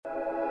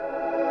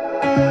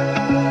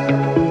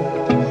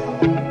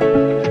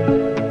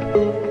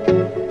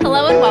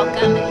Hello and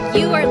welcome.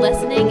 You are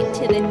listening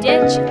to the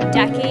Ditch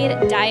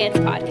Decade Diets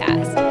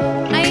podcast.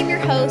 I am your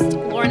host,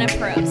 Lorna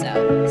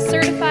Perozzo,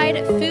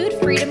 certified food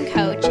freedom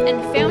coach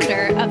and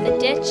founder of the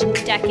Ditch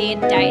Decade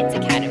Diets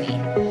Academy.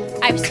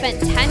 I've spent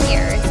 10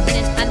 years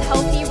in an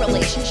unhealthy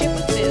relationship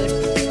with food,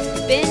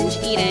 binge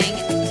eating,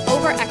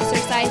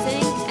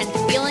 over-exercising, and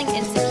feeling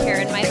insecure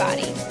in my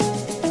body.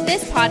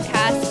 This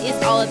podcast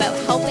is all about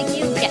helping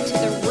you get to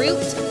the root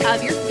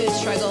of your food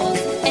struggles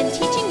and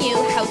teaching you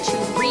how to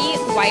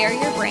rewire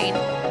your brain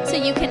so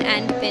you can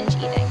end binge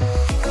eating.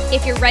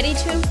 If you're ready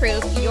to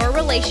improve your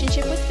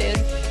relationship with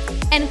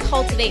food and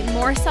cultivate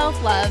more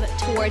self-love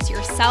towards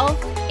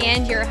yourself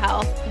and your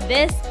health,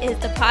 this is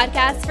the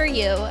podcast for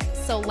you.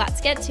 So let's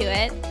get to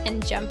it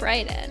and jump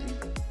right in.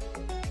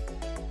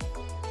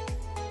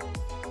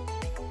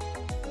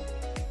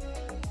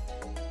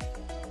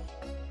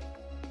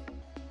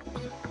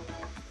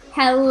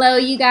 Hello,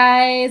 you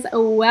guys.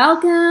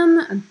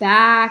 Welcome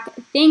back.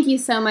 Thank you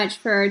so much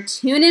for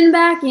tuning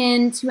back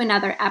in to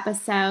another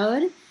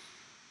episode.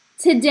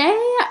 Today,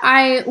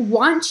 I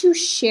want to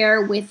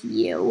share with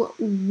you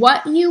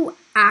what you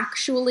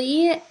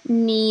actually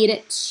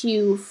need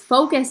to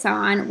focus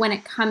on when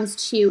it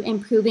comes to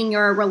improving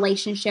your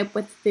relationship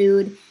with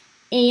food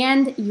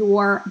and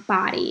your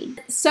body.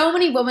 So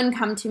many women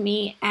come to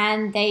me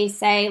and they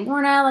say,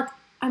 Lorna, look,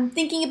 I'm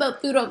thinking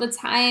about food all the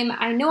time.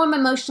 I know I'm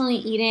emotionally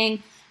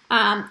eating.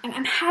 And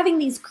I'm having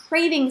these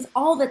cravings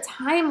all the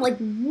time. Like,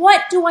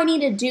 what do I need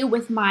to do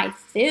with my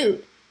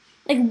food?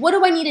 Like, what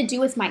do I need to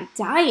do with my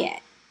diet?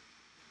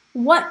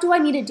 What do I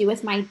need to do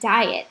with my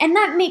diet? And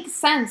that makes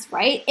sense,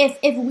 right?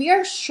 If we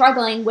are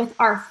struggling with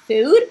our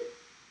food,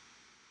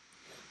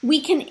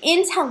 we can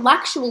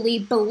intellectually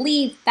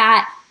believe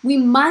that we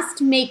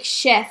must make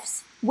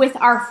shifts with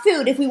our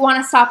food if we want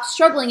to stop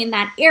struggling in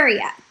that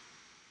area,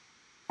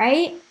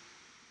 right?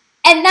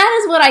 And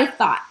that is what I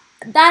thought.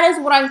 That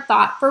is what I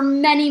thought for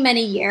many,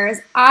 many years.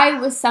 I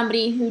was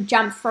somebody who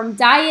jumped from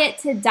diet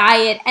to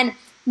diet, and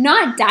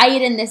not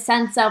diet in the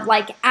sense of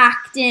like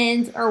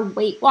Atkins or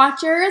Weight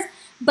Watchers,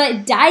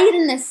 but diet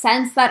in the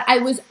sense that I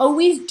was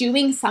always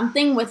doing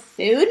something with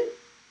food.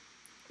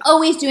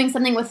 Always doing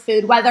something with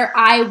food, whether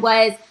I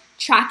was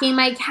tracking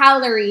my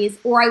calories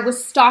or I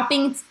was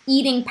stopping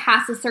eating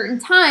past a certain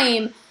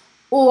time,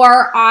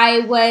 or I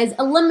was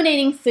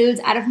eliminating foods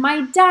out of my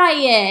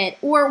diet,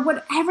 or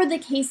whatever the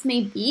case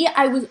may be,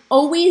 I was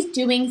always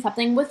doing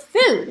something with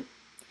food.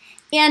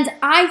 And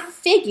I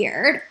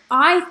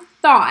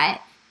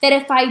thought that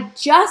if I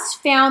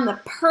just found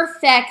the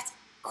perfect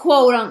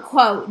quote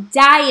unquote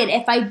diet,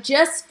 if I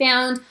just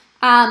found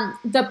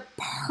the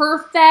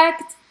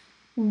perfect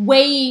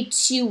way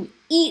to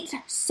eat,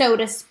 so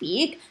to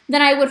speak,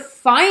 then I would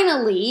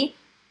finally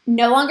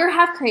no longer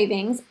have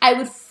cravings. I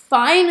would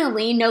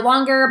finally no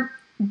longer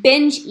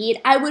binge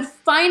eat. I would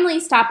finally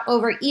stop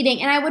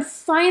overeating, and I would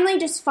finally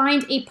just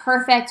find a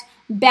perfect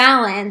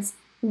balance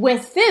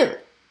with food.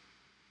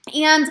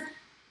 And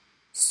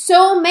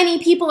so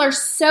many people are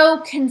so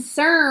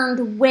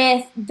concerned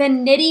with the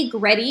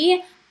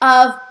nitty-gritty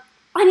of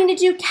I need to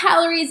do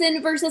calories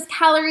in versus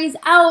calories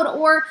out,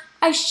 or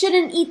I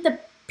shouldn't eat the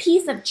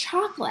piece of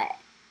chocolate.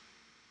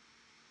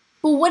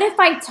 But what if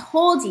I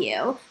told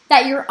you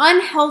that your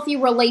unhealthy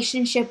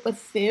relationship with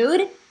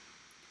food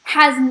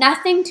has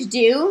nothing to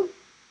do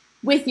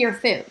with your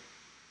food?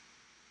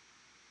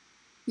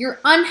 Your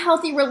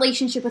unhealthy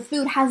relationship with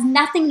food has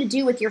nothing to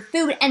do with your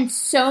food, and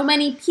so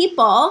many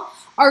people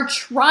are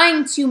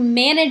trying to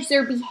manage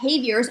their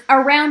behaviors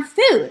around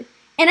food.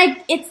 And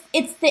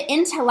it's the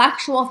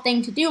intellectual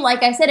thing to do.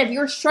 Like I said, if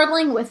you're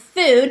struggling with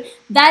food,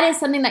 that is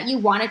something that you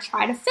want to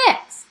try to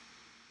fix.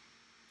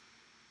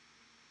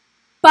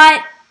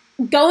 But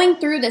going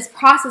through this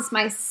process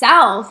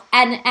myself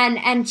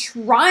and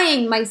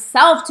trying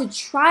myself to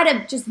try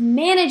to just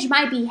manage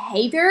my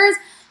behaviors,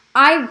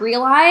 I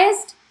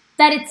realized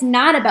that it's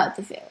not about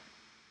the food.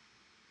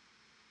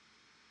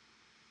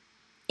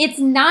 It's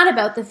not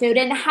about the food,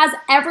 and it has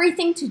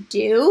everything to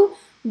do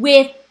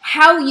with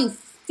how you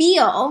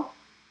feel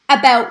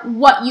about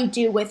what you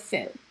do with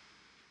food.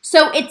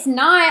 So it's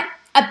not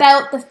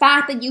about the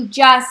fact that you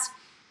just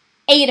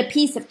ate a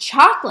piece of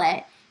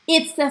chocolate.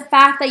 It's the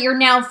fact that you're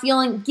now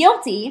feeling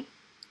guilty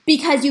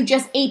because you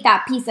just ate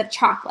that piece of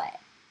chocolate.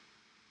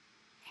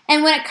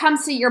 And when it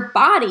comes to your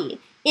body,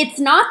 it's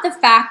not the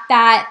fact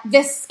that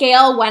the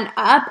scale went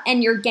up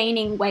and you're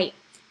gaining weight.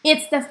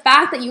 It's the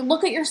fact that you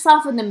look at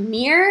yourself in the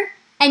mirror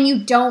and you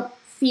don't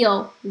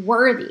feel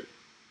worthy.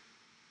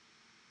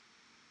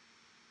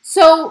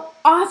 So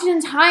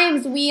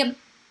oftentimes we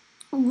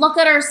look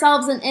at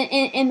ourselves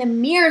in the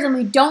mirrors and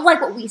we don't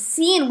like what we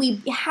see, and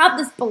we have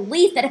this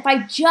belief that if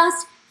I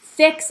just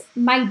fix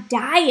my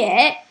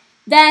diet,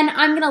 then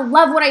I'm going to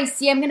love what I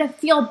see. I'm going to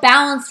feel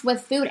balanced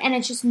with food, and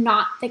it's just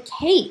not the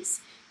case.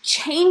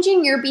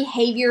 Changing your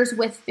behaviors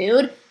with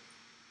food,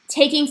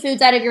 taking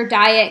foods out of your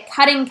diet,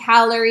 cutting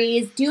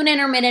calories, doing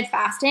intermittent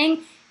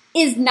fasting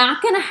is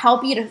not going to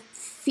help you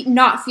to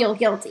not feel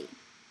guilty.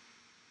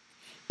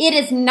 It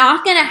is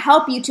not going to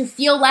help you to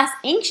feel less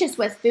anxious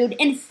with food.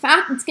 In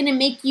fact, it's going to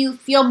make you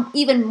feel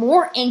even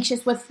more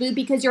anxious with food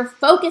because you're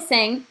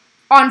focusing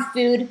on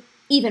food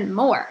even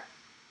more.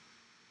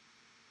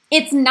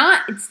 It's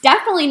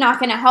definitely not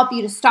going to help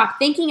you to stop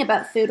thinking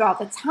about food all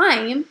the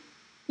time.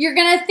 You're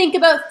going to think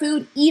about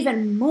food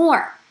even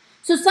more.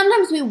 So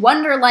sometimes we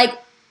wonder, like,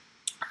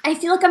 I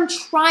feel like I'm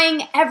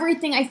trying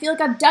everything. I feel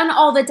like I've done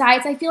all the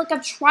diets. I feel like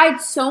I've tried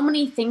so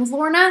many things,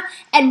 Lorna,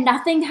 and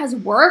nothing has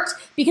worked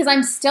because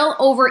I'm still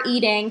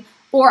overeating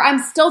or I'm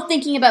still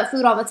thinking about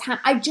food all the time.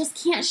 I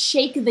just can't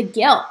shake the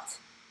guilt.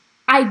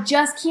 I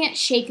just can't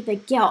shake the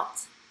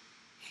guilt.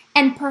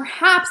 And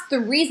perhaps the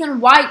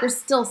reason why you're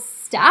still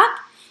stuck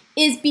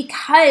is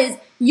because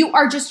you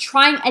are just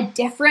trying a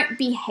different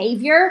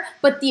behavior,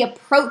 but the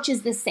approach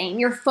is the same.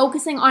 You're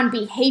focusing on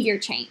behavior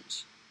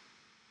change.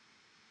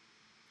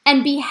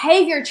 And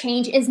behavior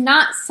change is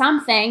not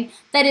something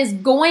that is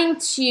going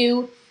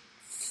to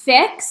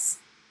fix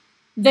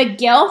the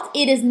guilt.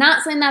 It is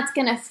not something that's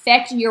going to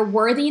fix your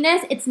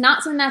worthiness. It's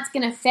not something that's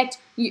going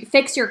to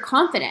fix your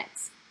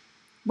confidence,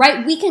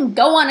 right? We can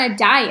go on a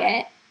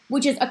diet,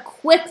 which is a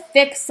quick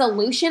fix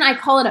solution. I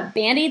call it a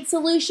Band-Aid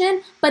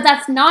solution, but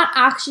that's not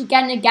actually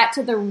going to get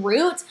to the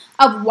root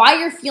of why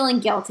you're feeling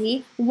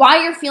guilty,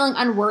 why you're feeling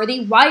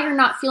unworthy, why you're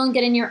not feeling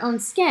good in your own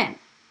skin.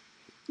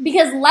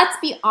 Because let's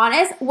be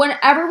honest,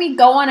 whenever we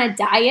go on a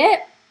diet,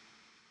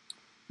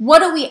 what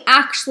do we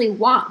actually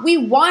want? We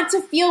want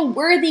to feel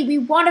worthy. We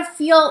want to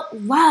feel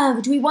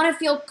loved. We want to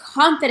feel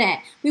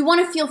confident. We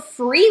want to feel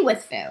free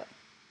with food,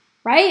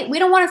 right? We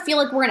don't want to feel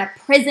like we're in a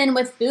prison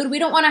with food. We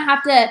don't want to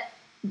have to,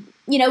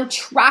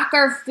 track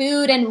our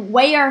food and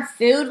weigh our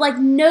food. Like,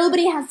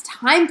 nobody has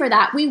time for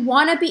that. We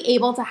want to be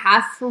able to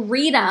have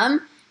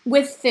freedom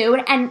with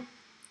food and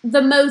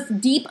the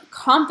most deep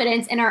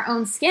confidence in our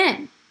own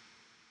skin.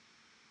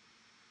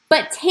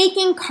 But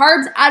taking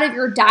carbs out of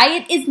your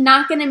diet is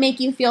not going to make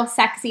you feel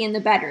sexy in the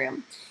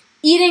bedroom.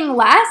 Eating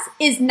less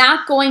is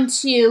not going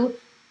to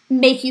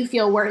make you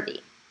feel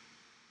worthy.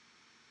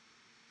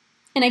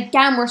 And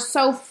again, we're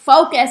so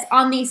focused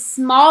on these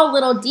small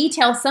little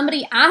details.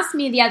 Somebody asked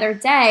me the other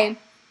day,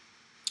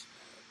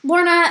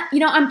 Lorna,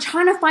 I'm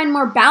trying to find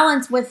more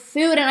balance with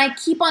food, and I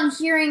keep on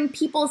hearing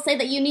people say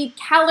that you need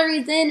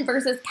calories in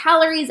versus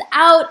calories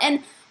out,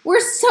 and we're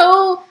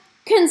so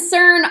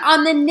concerned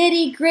on the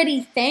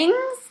nitty-gritty things.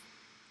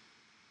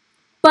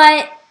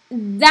 But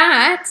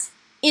that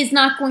is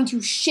not going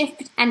to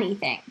shift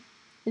anything.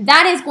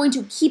 That is going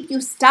to keep you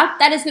stuck.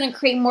 That is going to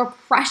create more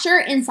pressure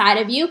inside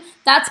of you.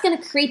 That's going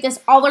to create this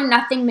all or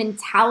nothing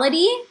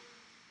mentality,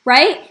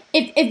 right?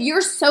 If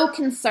you're so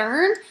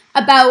concerned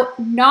about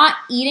not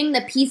eating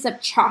the piece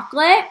of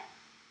chocolate,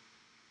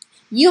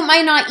 you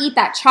might not eat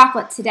that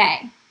chocolate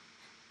today.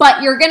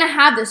 But you're going to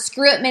have the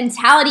screw it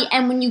mentality.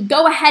 And when you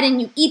go ahead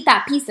and you eat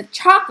that piece of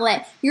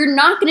chocolate, you're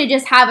not going to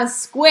just have a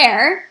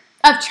square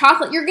of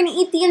chocolate. You're going to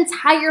eat the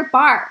entire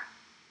bar.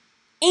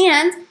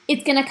 And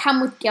it's going to come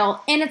with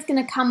guilt, and it's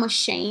going to come with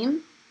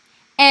shame.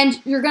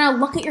 And you're going to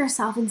look at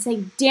yourself and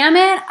say, damn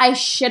it, I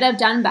should have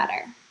done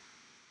better.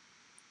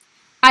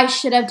 I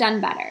should have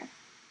done better.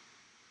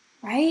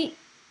 Right?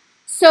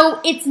 So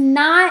it's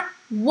not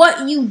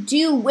what you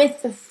do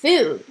with the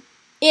food.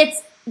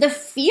 It's the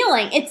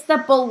feeling. It's the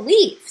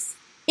beliefs.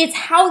 It's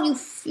how you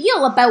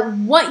feel about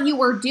what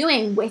you are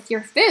doing with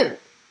your food.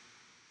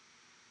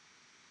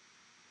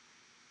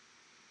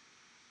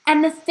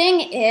 And the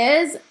thing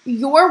is,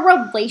 your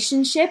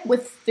relationship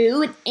with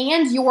food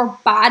and your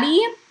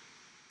body,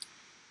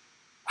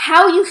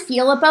 how you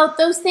feel about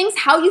those things,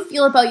 how you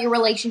feel about your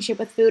relationship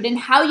with food, and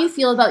how you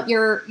feel about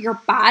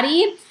your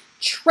body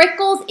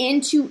trickles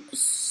into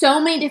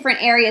so many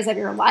different areas of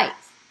your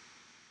life.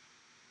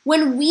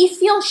 When we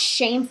feel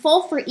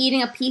shameful for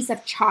eating a piece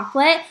of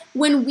chocolate,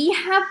 when we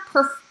have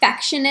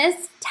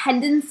perfectionist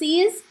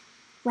tendencies,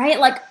 right?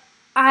 Like,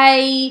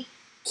 I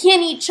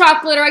can't eat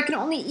chocolate, or I can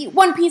only eat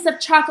one piece of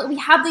chocolate. We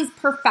have these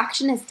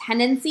perfectionist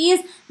tendencies.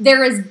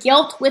 There is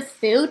guilt with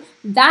food.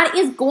 That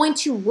is going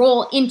to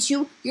roll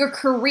into your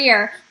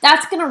career.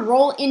 That's going to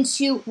roll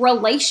into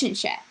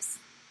relationships.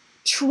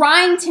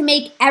 Trying to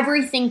make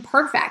everything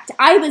perfect.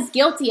 I was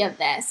guilty of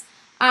this.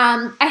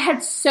 I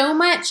had so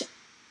much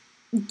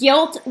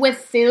guilt with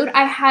food.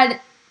 I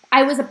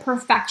was a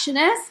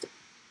perfectionist.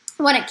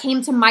 When it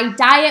came to my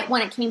diet,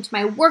 when it came to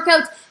my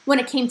workouts, when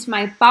it came to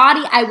my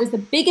body, I was the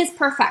biggest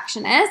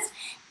perfectionist.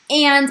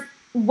 And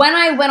when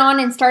I went on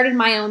and started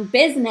my own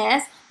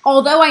business,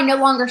 although I no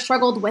longer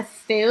struggled with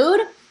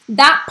food,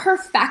 that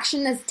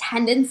perfectionist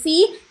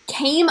tendency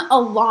came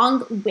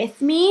along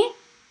with me.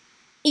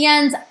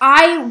 And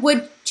I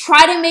would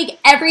try to make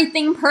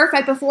everything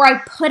perfect before I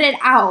put it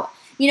out.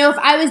 If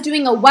I was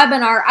doing a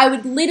webinar, I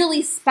would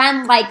literally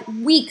spend like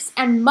weeks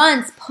and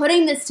months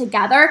putting this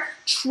together,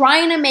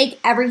 trying to make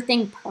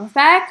everything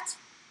perfect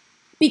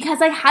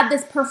because I had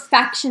this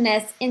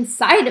perfectionist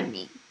inside of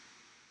me.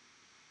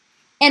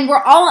 And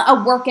we're all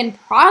a work in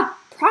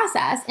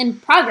progress,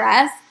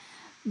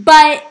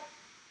 but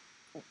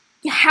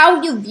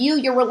how you view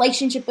your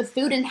relationship with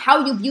food and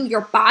how you view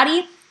your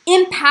body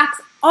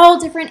impacts all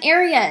different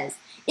areas.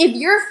 If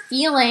you're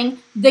feeling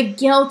the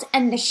guilt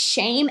and the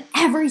shame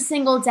every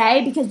single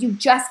day because you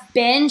just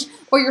binge,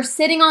 or you're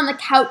sitting on the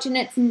couch and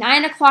it's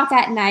 9 o'clock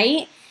at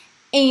night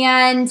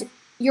and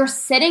you're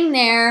sitting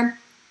there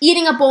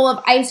eating a bowl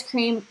of ice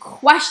cream,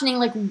 questioning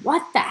like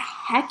what the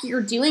heck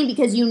you're doing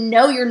because you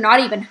know you're not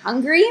even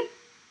hungry,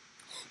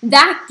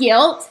 that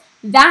guilt,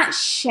 that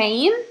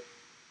shame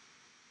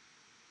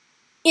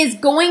is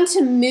going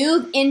to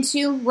move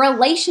into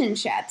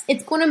relationships.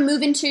 It's going to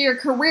move into your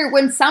career.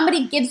 When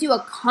somebody gives you a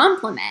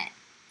compliment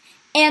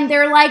and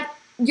they're like,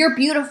 you're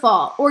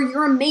beautiful, or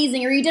you're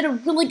amazing, or you did a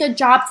really good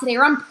job today,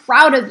 or I'm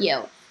proud of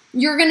you,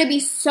 you're going to be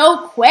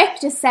so quick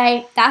to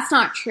say, that's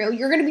not true.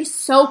 You're going to be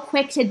so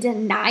quick to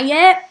deny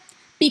it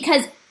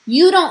because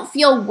you don't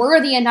feel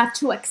worthy enough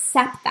to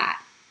accept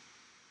that.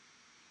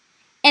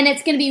 And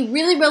it's going to be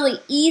really, really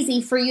easy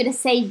for you to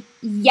say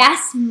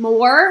yes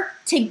more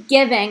to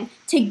giving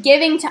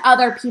to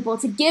other people,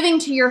 to giving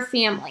to your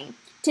family,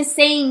 to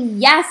saying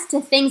yes to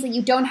things that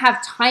you don't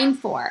have time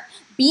for,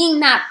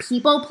 being that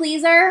people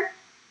pleaser,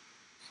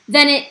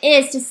 than it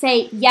is to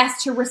say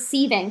yes to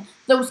receiving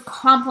those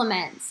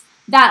compliments,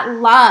 that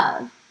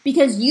love,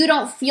 because you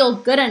don't feel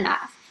good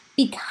enough,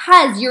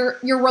 because your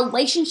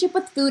relationship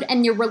with food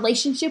and your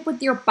relationship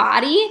with your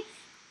body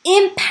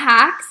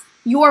impacts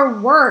your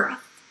worth.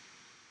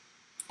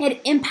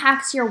 It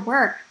impacts your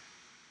worth.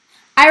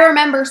 I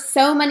remember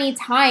so many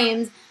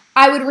times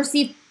I would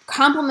receive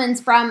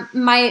compliments from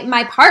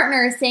my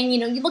partner saying,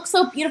 you look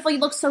so beautiful, you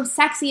look so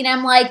sexy. And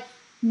I'm like,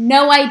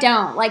 no, I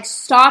don't. Like,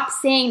 stop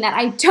saying that.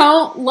 I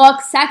don't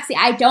look sexy.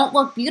 I don't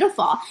look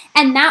beautiful.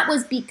 And that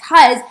was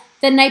because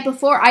the night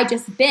before I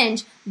just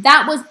binged.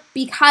 That was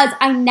because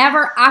I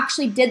never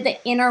actually did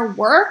the inner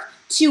work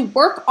to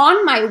work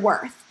on my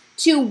worth,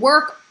 to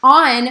work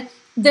on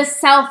the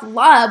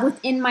self-love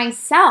within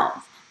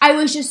myself. I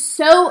was just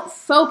so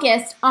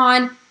focused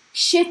on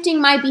shifting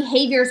my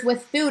behaviors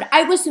with food.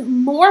 I was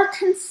more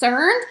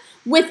concerned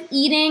with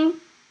eating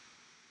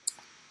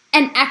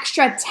an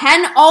extra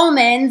 10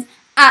 almonds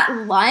at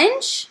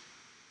lunch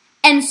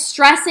and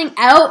stressing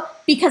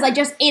out because I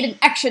just ate an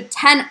extra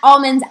 10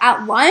 almonds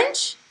at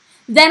lunch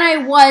than I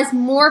was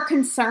more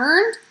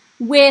concerned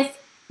with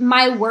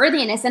my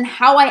worthiness and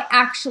how I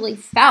actually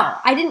felt.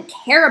 I didn't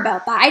care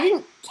about that. I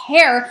didn't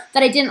care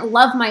that I didn't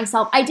love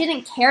myself. I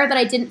didn't care that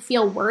I didn't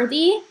feel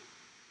worthy.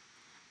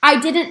 I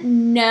didn't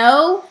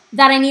know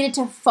that I needed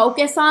to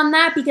focus on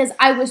that because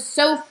I was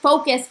so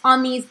focused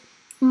on these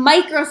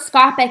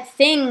microscopic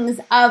things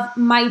of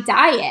my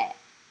diet.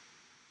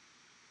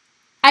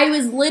 I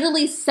was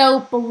literally so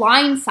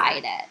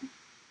blindsided.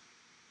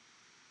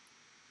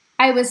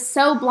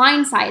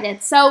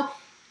 So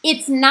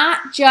it's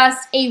not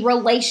just a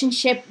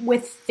relationship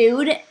with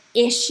food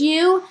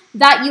issue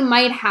that you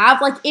might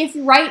have. Like, if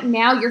right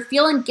now you're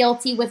feeling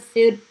guilty with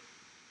food,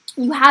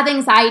 you have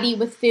anxiety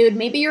with food,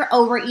 maybe you're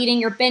overeating,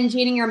 you're binge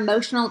eating, you're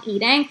emotional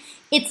eating,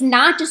 it's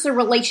not just a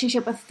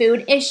relationship with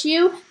food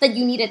issue that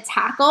you need to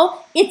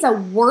tackle. It's a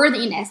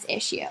worthiness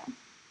issue.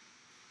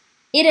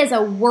 It is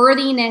a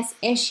worthiness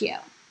issue.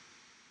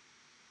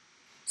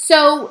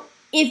 So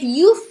if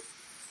you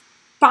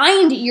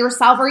find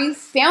yourself, or you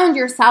found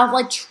yourself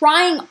like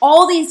trying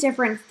all these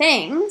different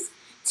things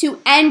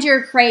to end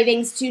your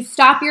cravings, to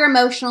stop your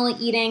emotional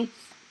eating,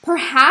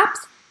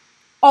 perhaps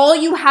all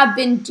you have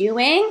been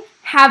doing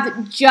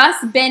have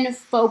just been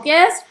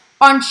focused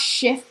on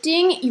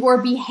shifting your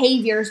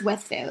behaviors with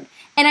food.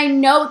 And I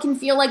know it can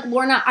feel like,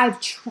 Lorna, I've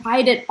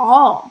tried it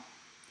all.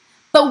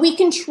 But we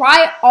can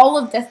try all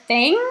of the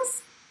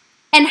things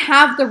and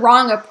have the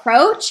wrong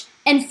approach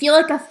and feel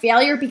like a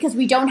failure because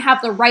we don't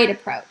have the right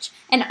approach.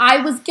 And I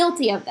was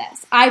guilty of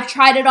this. I've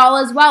tried it all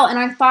as well, and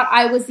I thought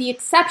I was the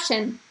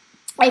exception.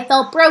 I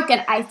felt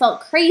broken. I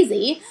felt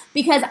crazy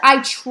because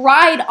I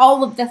tried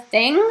all of the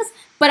things,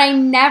 but I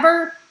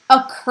never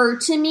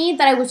occurred to me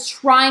that I was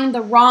trying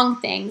the wrong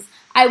things.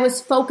 I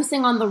was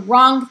focusing on the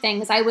wrong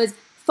things. I was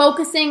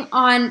focusing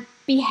on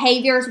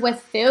behaviors with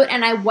food,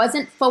 and I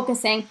wasn't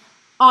focusing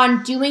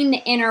on doing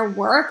the inner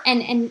work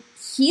and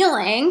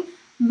healing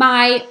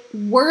my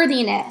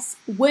worthiness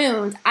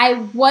wounds. I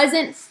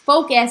wasn't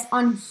focused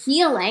on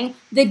healing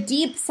the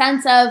deep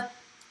sense of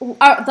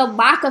the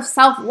lack of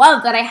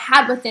self-love that I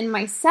had within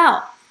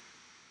myself.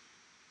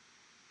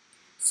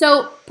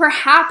 So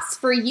perhaps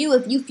for you,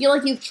 if you feel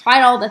like you've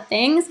tried all the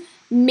things,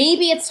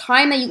 maybe it's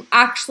time that you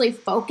actually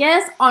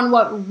focus on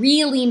what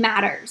really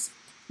matters.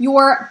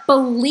 Your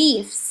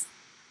beliefs,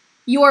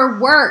 your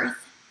worth,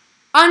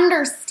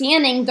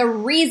 understanding the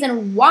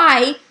reason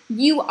why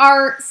you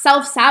are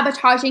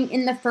self-sabotaging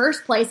in the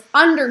first place.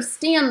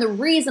 Understand the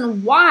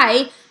reason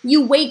why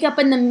you wake up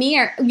in the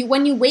mirror.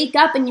 When you wake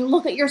up and you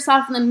look at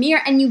yourself in the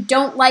mirror and you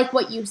don't like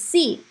what you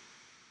see.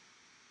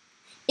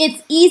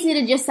 It's easy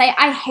to just say,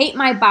 I hate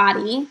my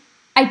body.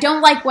 I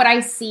don't like what I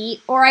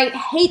see. Or I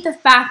hate the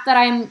fact that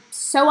I'm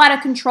so out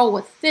of control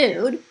with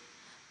food.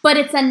 But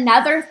it's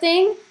another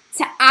thing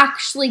to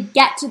actually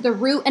get to the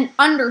root and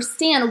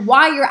understand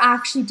why you're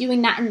actually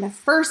doing that in the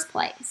first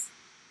place,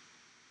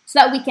 so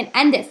that we can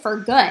end it for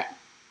good.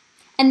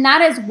 And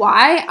that is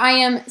why I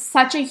am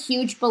such a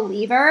huge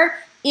believer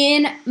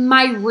in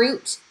my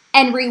root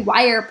and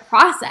rewire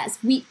process.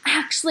 We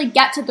actually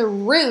get to the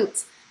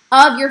root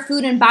of your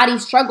food and body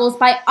struggles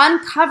by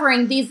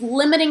uncovering these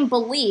limiting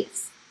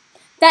beliefs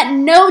that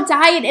no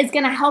diet is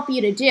going to help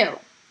you to do.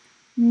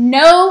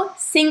 No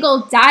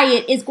single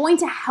diet is going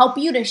to help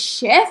you to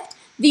shift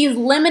these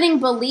limiting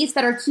beliefs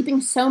that are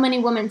keeping so many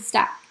women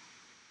stuck.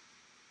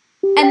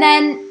 And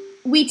then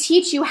we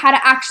teach you how to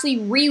actually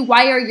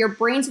rewire your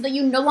brain so that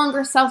you no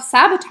longer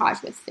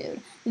self-sabotage with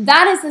food.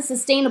 That is the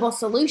sustainable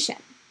solution.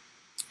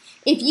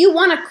 If you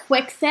want a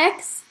quick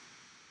fix,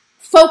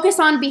 focus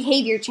on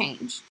behavior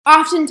change.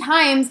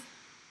 Oftentimes,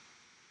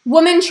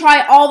 women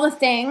try all the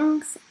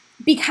things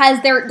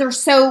because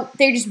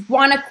they just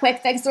want a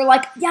quick fix. They're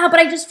like, yeah, but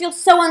I just feel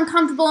so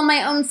uncomfortable in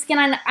my own skin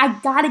and I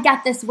gotta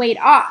get this weight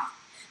off.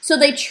 So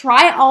they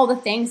try all the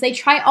things. They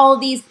try all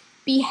these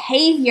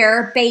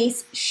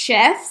behavior-based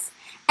shifts,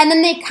 and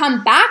then they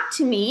come back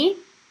to me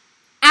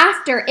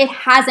after it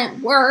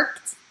hasn't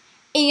worked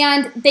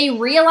and they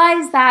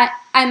realize that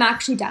I'm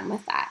actually done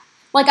with that.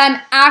 Like,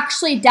 I'm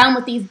actually done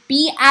with these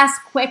BS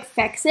quick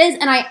fixes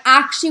and I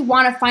actually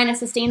want to find a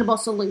sustainable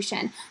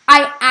solution.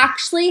 I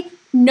actually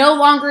no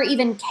longer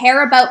even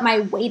care about my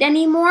weight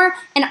anymore,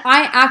 and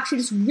I actually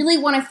just really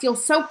want to feel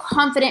so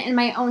confident in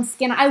my own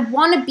skin. I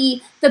want to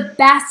be the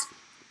best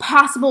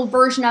possible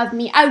version of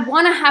me. I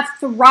want to have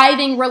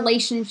thriving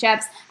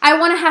relationships. I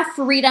want to have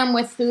freedom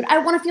with food. I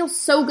want to feel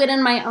so good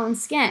in my own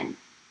skin.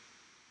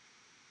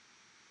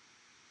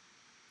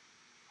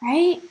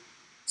 Right?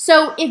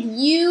 So if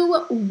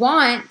you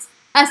want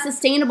a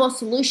sustainable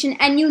solution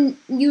and you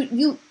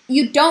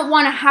don't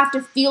want to have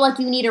to feel like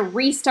you need to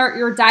restart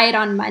your diet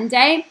on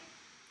Monday,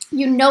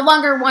 you no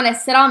longer want to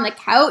sit on the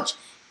couch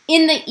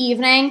in the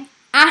evening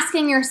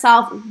asking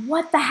yourself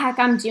what the heck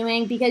I'm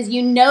doing because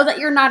you know that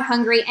you're not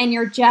hungry and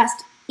you're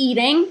just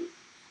eating,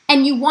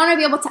 and you want to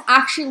be able to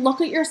actually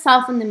look at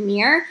yourself in the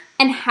mirror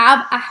and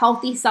have a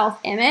healthy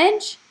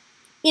self-image.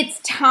 It's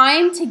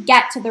time to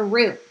get to the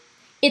root.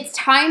 It's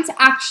time to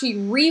actually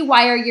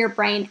rewire your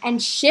brain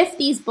and shift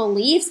these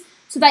beliefs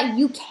so that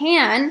you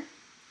can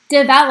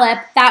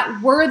develop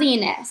that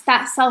worthiness,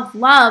 that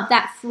self-love,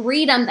 that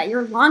freedom that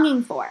you're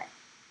longing for.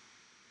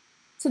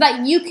 So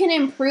that you can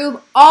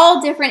improve all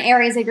different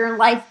areas of your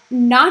life,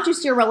 not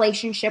just your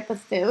relationship with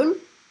food,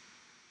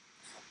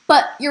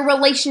 but your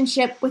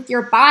relationship with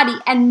your body,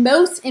 and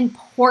most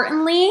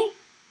importantly,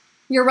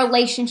 your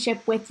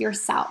relationship with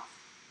yourself.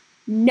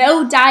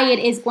 No diet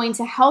is going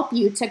to help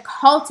you to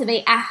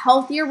cultivate a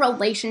healthier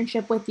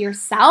relationship with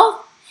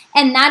yourself.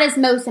 And that is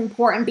most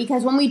important,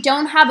 because when we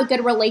don't have a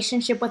good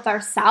relationship with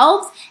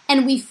ourselves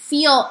and we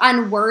feel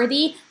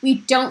unworthy, we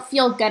don't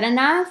feel good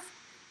enough,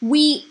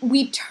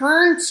 we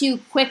turn to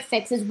quick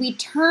fixes, we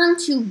turn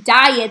to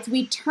diets,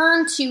 we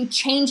turn to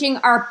changing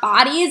our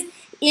bodies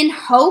in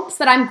hopes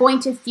that I'm going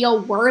to feel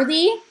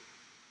worthy.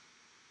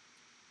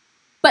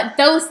 But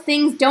those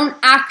things don't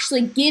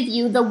actually give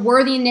you the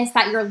worthiness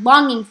that you're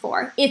longing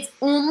for. It's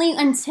only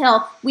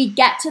until we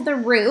get to the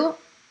root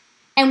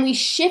and we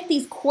shift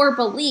these core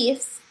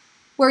beliefs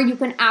where you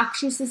can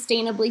actually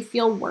sustainably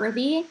feel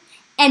worthy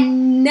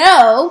and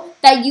know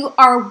that you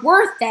are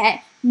worth it.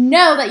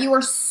 Know that you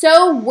are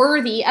so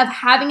worthy of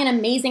having an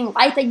amazing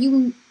life that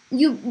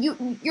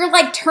you're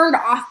like turned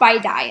off by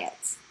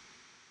diets.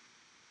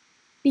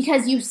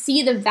 Because you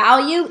see the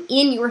value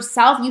in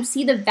yourself, you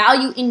see the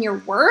value in your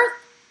worth,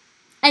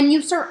 and you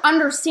start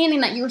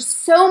understanding that you're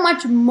so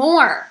much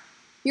more.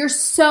 You're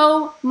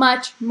so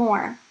much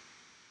more.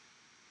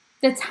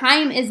 The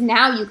time is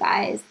now, you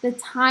guys. The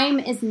time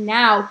is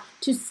now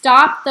to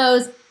stop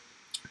those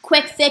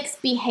quick fix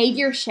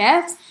behavior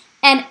shifts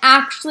and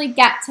actually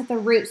get to the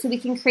root so we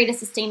can create a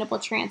sustainable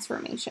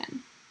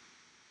transformation.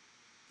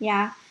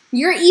 Yeah.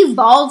 Your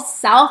evolved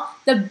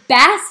self, the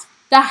best,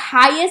 the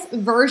highest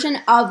version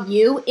of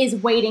you is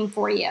waiting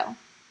for you.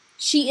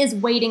 She is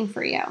waiting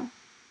for you.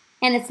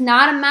 And it's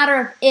not a matter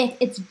of if,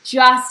 it's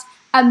just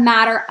a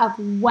matter of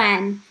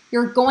when.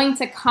 You're going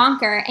to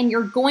conquer and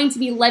you're going to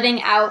be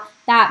living out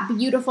that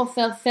beautiful,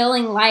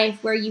 fulfilling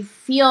life where you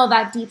feel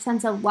that deep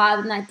sense of love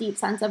and that deep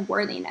sense of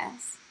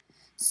worthiness.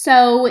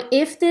 So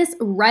if this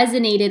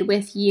resonated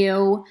with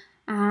you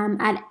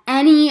at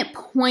any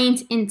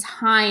point in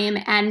time,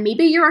 and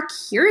maybe you're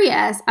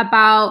curious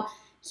about,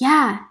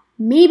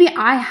 maybe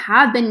I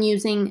have been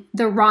using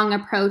the wrong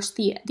approach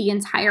the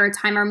entire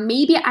time, or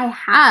maybe I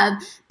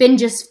have been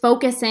just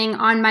focusing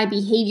on my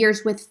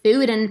behaviors with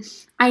food, and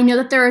I know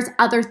that there's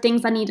other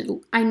things I need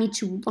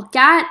to look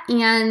at,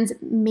 and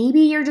maybe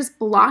you're just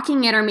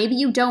blocking it, or maybe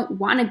you don't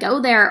want to go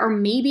there, or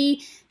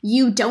maybe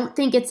you don't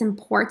think it's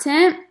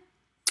important.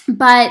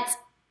 But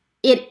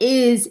it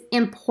is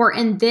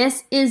important.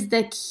 This is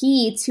the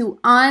key to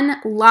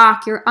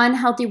unlock your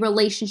unhealthy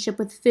relationship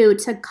with food,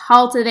 to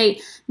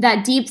cultivate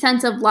that deep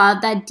sense of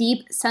love, that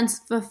deep sense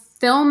of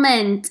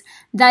fulfillment,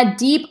 that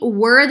deep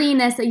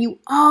worthiness that you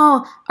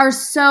all are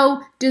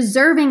so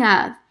deserving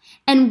of.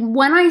 And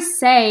when I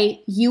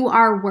say you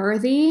are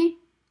worthy,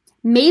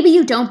 maybe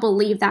you don't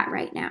believe that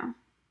right now.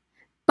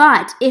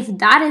 But if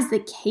that is the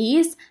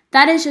case,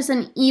 that is just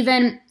an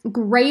even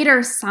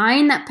greater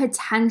sign that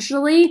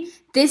potentially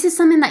this is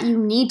something that you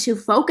need to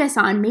focus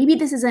on. Maybe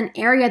this is an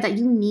area that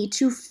you need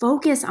to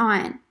focus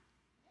on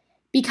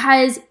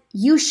because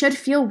you should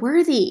feel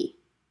worthy.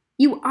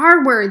 You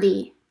are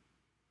worthy.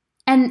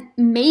 And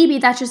maybe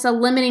that's just a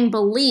limiting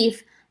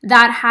belief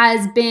that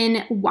has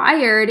been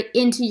wired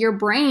into your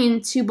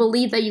brain to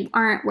believe that you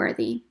aren't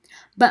worthy.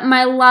 But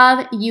my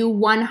love, you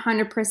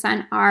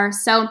 100% are.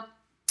 So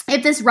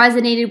if this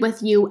resonated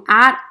with you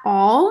at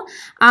all,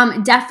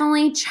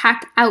 definitely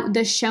check out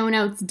the show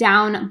notes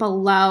down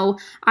below.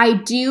 I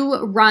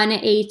do run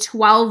a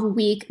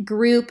 12-week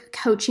group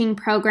coaching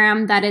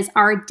program that is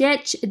our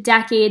Ditch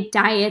Decade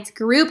Diet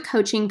group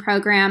coaching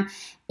program.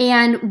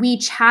 And we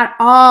chat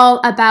all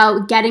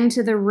about getting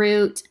to the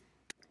root,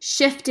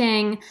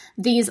 shifting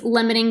these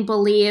limiting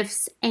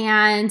beliefs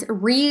and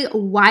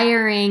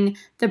rewiring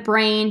the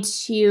brain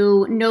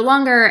to no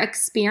longer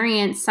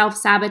experience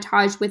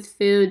self-sabotage with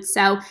food.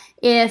 So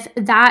if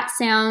that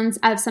sounds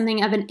of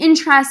something of an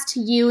interest to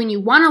you and you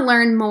want to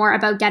learn more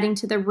about getting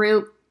to the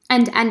root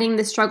and ending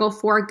the struggle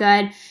for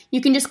good,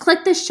 you can just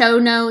click the show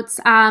notes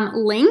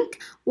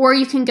link, or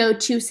you can go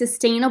to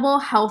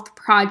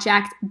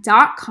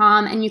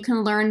sustainablehealthproject.com and you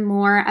can learn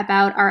more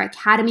about our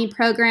academy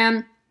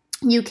program.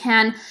 You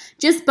can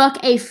just book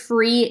a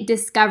free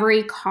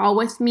discovery call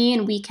with me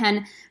and we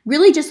can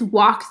really just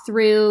walk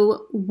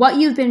through what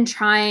you've been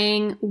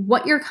trying,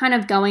 what you're kind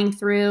of going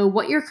through,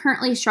 what you're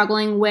currently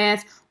struggling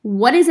with,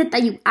 what is it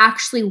that you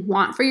actually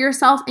want for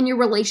yourself in your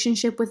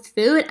relationship with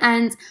food,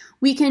 and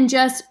we can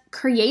just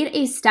create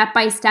a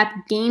step-by-step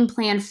game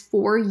plan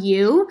for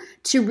you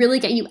to really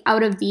get you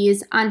out of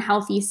these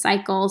unhealthy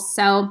cycles.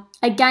 So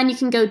again, you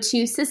can go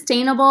to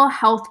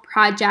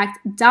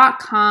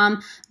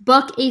sustainablehealthproject.com,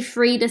 book a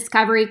free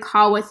discovery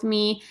call with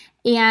me,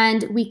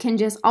 and we can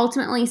just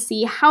ultimately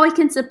see how I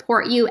can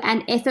support you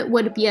and if it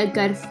would be a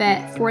good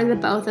fit for the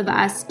both of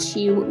us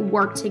to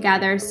work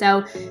together.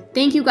 So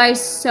thank you guys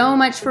so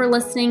much for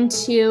listening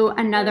to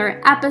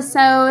another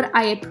episode.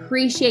 I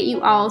appreciate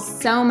you all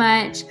so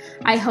much.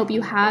 I hope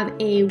you have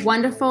a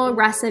wonderful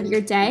rest of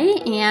your day,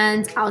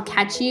 and I'll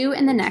catch you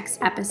in the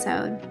next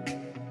episode.